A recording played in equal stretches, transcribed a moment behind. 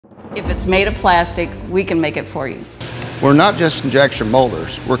If it's made of plastic, we can make it for you. We're not just injection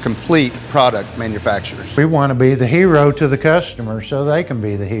molders, we're complete product manufacturers. We want to be the hero to the customer so they can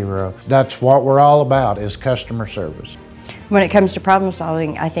be the hero. That's what we're all about, is customer service. When it comes to problem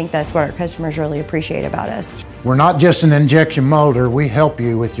solving, I think that's what our customers really appreciate about us. We're not just an injection molder, we help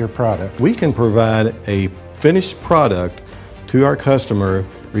you with your product. We can provide a finished product to our customer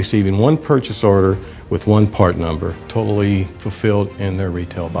receiving one purchase order with one part number, totally fulfilled in their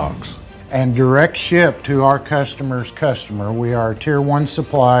retail box. And direct ship to our customer's customer. We are a Tier 1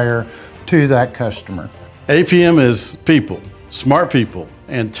 supplier to that customer. APM is people, smart people,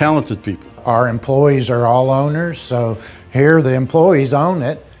 and talented people. Our employees are all owners, so here the employees own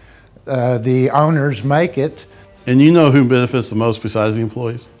it, the owners make it. And you know who benefits the most besides the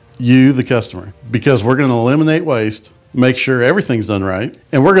employees? You, the customer. Because we're going to eliminate waste, make sure everything's done right,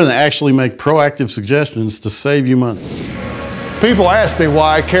 and we're going to actually make proactive suggestions to save you money. People ask me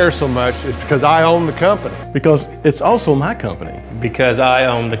why I care so much. It's because I own the company. Because it's also my company. Because I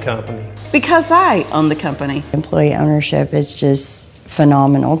own the company. Because I own the company. Employee ownership is just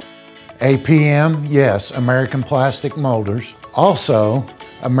phenomenal. APM, yes, American Plastic Molders, also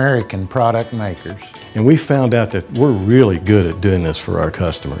American product makers. And we found out that we're really good at doing this for our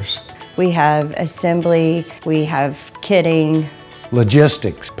customers. We have assembly, we have kitting,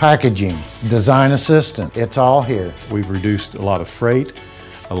 Logistics, packaging, design assistant, it's all here. We've reduced a lot of freight,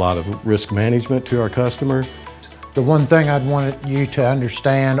 a lot of risk management to our customer. The one thing I'd want you to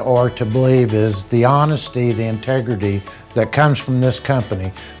understand or to believe is the honesty, the integrity that comes from this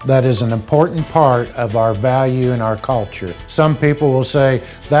company. That is an important part of our value and our culture. Some people will say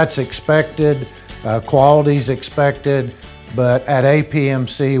that's expected, quality's expected, but at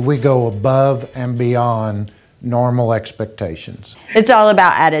APMC we go above and beyond normal expectations. It's all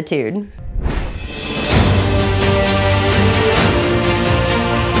about attitude.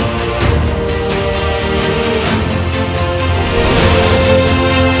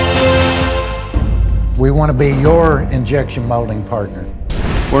 We want to be your injection molding partner.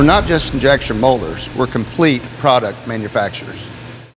 We're not just injection molders, we're complete product manufacturers.